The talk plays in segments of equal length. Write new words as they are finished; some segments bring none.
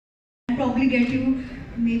Probably get you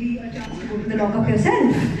maybe a chance to go to the lockup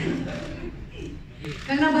yourself.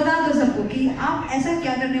 Kangana बता दो सबको कि आप ऐसा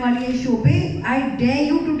क्या करने वाली है शो पे. I dare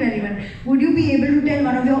you to tell even. Would you be able to tell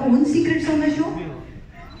one of your own secrets on the show?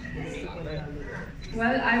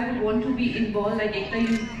 Well, I would want to be involved. Like Ekta,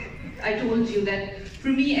 I told you that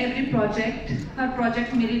for me every project, her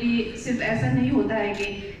project मेरे लिए सिर्फ ऐसा नहीं होता है कि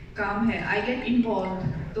काम है. I get involved.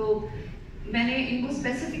 तो मैंने इनको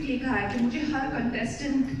specifically कहा है कि मुझे हर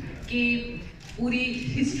contestant की पूरी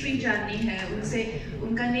हिस्ट्री जाननी है, उनसे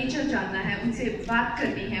उनका नेचर जानना है, उनसे बात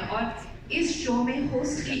करनी है. और इस शो में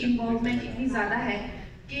होस्ट की इन्वॉल्वमेंट इतनी ज़्यादा है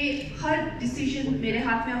कि हर डिसीजन मेरे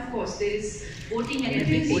हाथ में. Of course there is voting and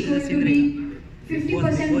everything.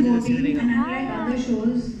 50% voting, and unlike other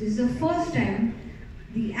shows, this is the first time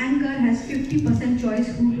the anchor has 50% choice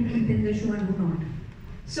who to keep in the show and who not.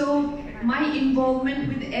 So my involvement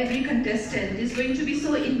with every contestant is going to be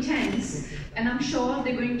so intense, and I'm sure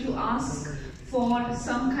they're going to ask for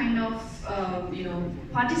some kind of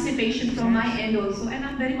participation from my end also, and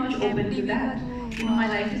I'm very much open to that. My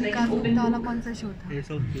life is like an open book.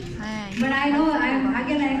 But I know I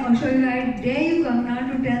can assure you, I dare you Kangna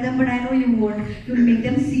to tell them, but I know you won't. You'll make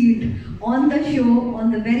them see it on the show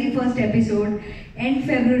on the very first episode. End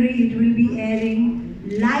February it will be airing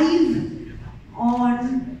live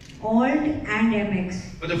on Alt and MX.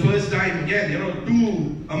 For the first time, again,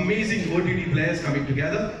 two amazing OTT players coming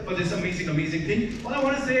together for this amazing thing. All I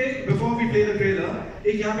want to say before we play the trailer,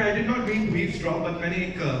 I did not mean to eavesdrop, but मैंने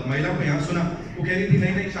एक महिला को यहाँ सुना, वो कह रही थी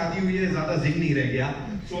नई शादी हुई है, ज़्यादा zing नहीं रह गया.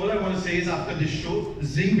 So all I want to say is after this show,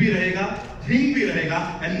 zing भी रहेगा, zing भी रहेगा.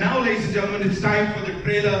 And now, ladies and gentlemen, it's time for the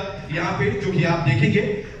trailer यहाँ पे जो कि आप देखेंगे,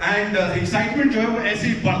 and excitement जो है वो ऐसे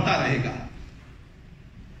ही बढ़ता रहेगा.